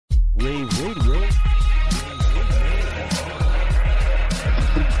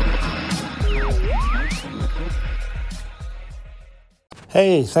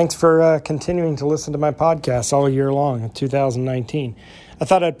Hey, thanks for continuing to listen to my podcast all year long in 2019. I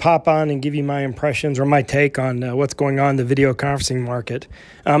thought I'd pop on and give you my impressions or my take on what's going on in the video conferencing market.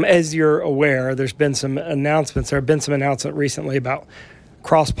 As you're aware, there have been some announcements recently about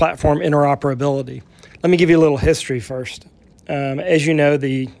cross-platform interoperability. Let me give you a little history first. As you know,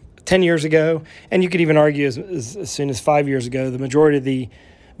 10 years ago, and you could even argue as soon as 5 years ago, the majority of the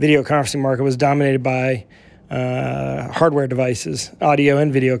video conferencing market was dominated by hardware devices, audio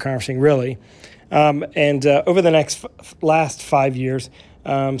and video conferencing, really. Over the last 5 years,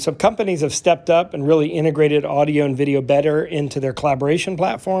 some companies have stepped up and really integrated audio and video better into their collaboration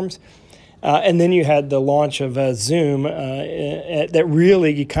platforms. And then you had the launch of Zoom that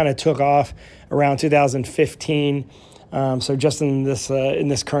really kind of took off around 2015. So just in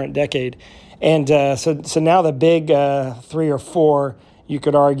this current decade. And so now the big three or four, you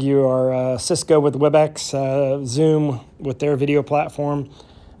could argue, are Cisco with WebEx, Zoom with their video platform,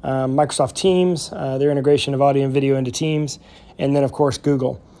 Microsoft Teams, their integration of audio and video into Teams, and then, of course,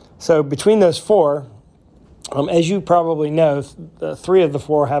 Google. So between those four, as you probably know, three of the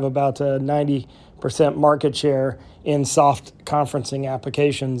four have about 90% market share in soft conferencing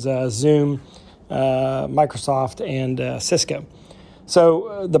applications, Zoom, Microsoft, and Cisco.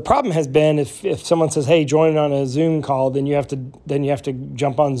 So the problem has been if someone says, "Hey, join on a Zoom call," then you have to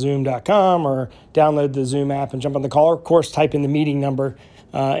jump on Zoom.com or download the Zoom app and jump on the call, or of course type in the meeting number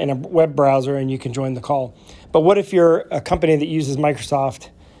in a web browser and you can join the call. But what if you're a company that uses Microsoft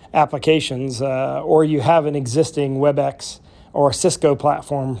applications or you have an existing WebEx or Cisco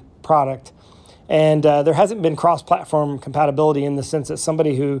platform product, and there hasn't been cross-platform compatibility in the sense that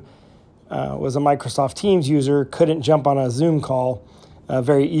somebody who was a Microsoft Teams user couldn't jump on a Zoom call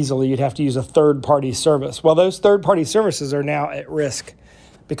very easily. You'd have to use a third-party service. Well, those third-party services are now at risk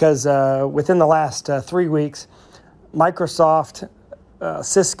because within the last 3 weeks, Microsoft,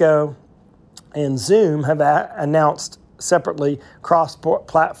 Cisco, and Zoom have announced separately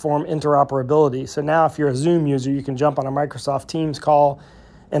cross-platform interoperability. So now if you're a Zoom user, you can jump on a Microsoft Teams call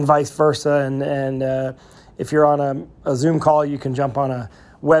and vice versa. And if you're on a Zoom call, you can jump on a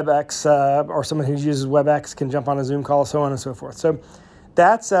WebEx, or someone who uses WebEx can jump on a Zoom call, so on and so forth. So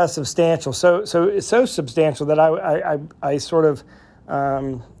that's substantial. So it's so substantial that I sort of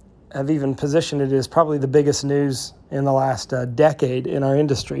have even positioned it as probably the biggest news in the last decade in our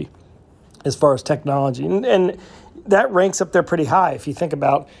industry as far as technology. And that ranks up there pretty high if you think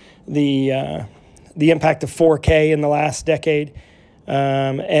about the impact of 4K in the last decade.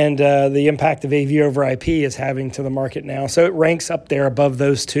 And the impact of AV over IP is having to the market now. So it ranks up there above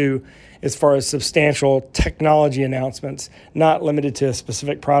those two as far as substantial technology announcements, not limited to a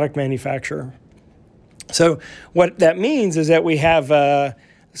specific product manufacturer. So what that means is that we have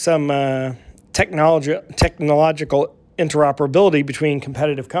some technological interoperability between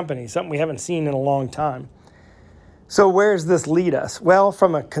competitive companies, something we haven't seen in a long time. So where does this lead us? Well,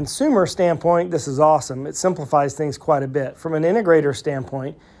 from a consumer standpoint, this is awesome. It simplifies things quite a bit. From an integrator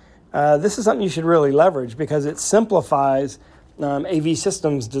standpoint, this is something you should really leverage because it simplifies AV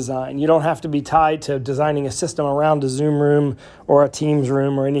systems design. You don't have to be tied to designing a system around a Zoom room or a Teams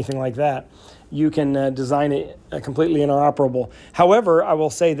room or anything like that. You can design it completely interoperable. However, I will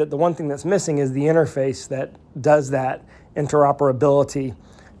say that the one thing that's missing is the interface that does that interoperability.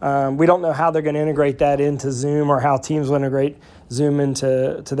 We don't know how they're going to integrate that into Zoom or how Teams will integrate Zoom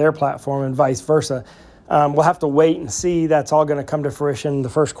into their platform and vice versa. We'll have to wait and see. That's all going to come to fruition in the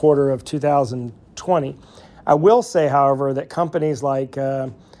first quarter of 2020. I will say, however, that companies like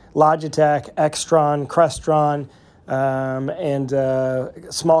Logitech, Extron, Crestron,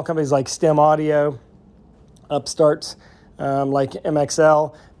 and small companies like STEM Audio, upstarts like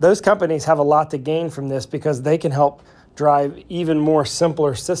MXL, those companies have a lot to gain from this because they can help drive even more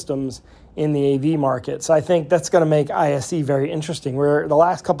simpler systems in the AV market. So I think that's going to make ISE very interesting. Where the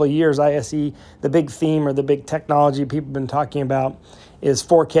last couple of years, ISE, the big theme or the big technology people have been talking about is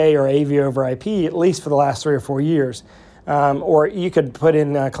 4K or AV over IP, at least for the last 3 or 4 years. Or you could put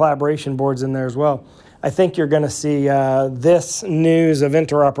in collaboration boards in there as well. I think you're going to see this news of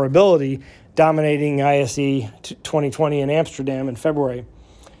interoperability dominating ISE 2020 in Amsterdam in February.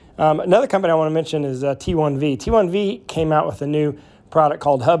 Another company I want to mention is T1V. T1V came out with a new product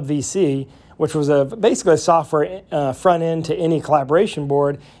called Hub VC, which was basically a software front end to any collaboration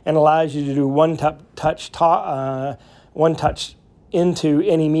board and allows you to do one touch into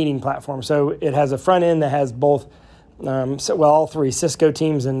any meeting platform. So it has a front end that has both, all three, Cisco,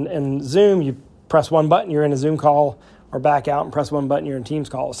 Teams, and Zoom. You press one button, you're in a Zoom call, or back out and press one button, you're in Teams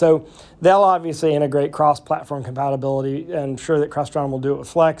call. So they'll obviously integrate cross-platform compatibility, and I'm sure that Crestron will do it with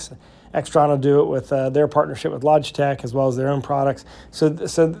Flex, Extron will do it with their partnership with Logitech as well as their own products. So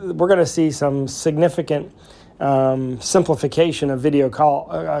we're going to see some significant simplification of video call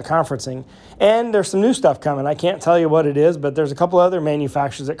conferencing. And there's some new stuff coming. I can't tell you what it is, but there's a couple other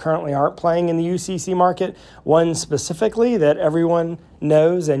manufacturers that currently aren't playing in the UCC market. One specifically that everyone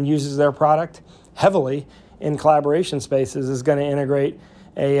knows and uses their product heavily in collaboration spaces is going to integrate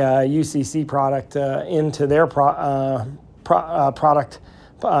a UCC product into their product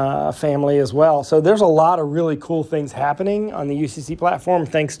family as well. So there's a lot of really cool things happening on the UCC platform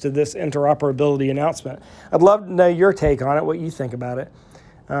thanks to this interoperability announcement. I'd love to know your take on it, what you think about it.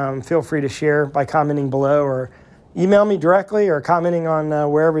 Feel free to share by commenting below or email me directly or commenting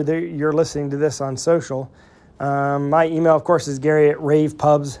on wherever you're listening to this on social. My email, of course, is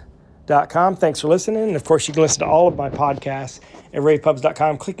gary@ravepubs.com. Thanks for listening. And, of course, you can listen to all of my podcasts at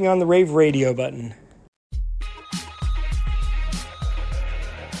ravepubs.com, clicking on the rAVe radio button.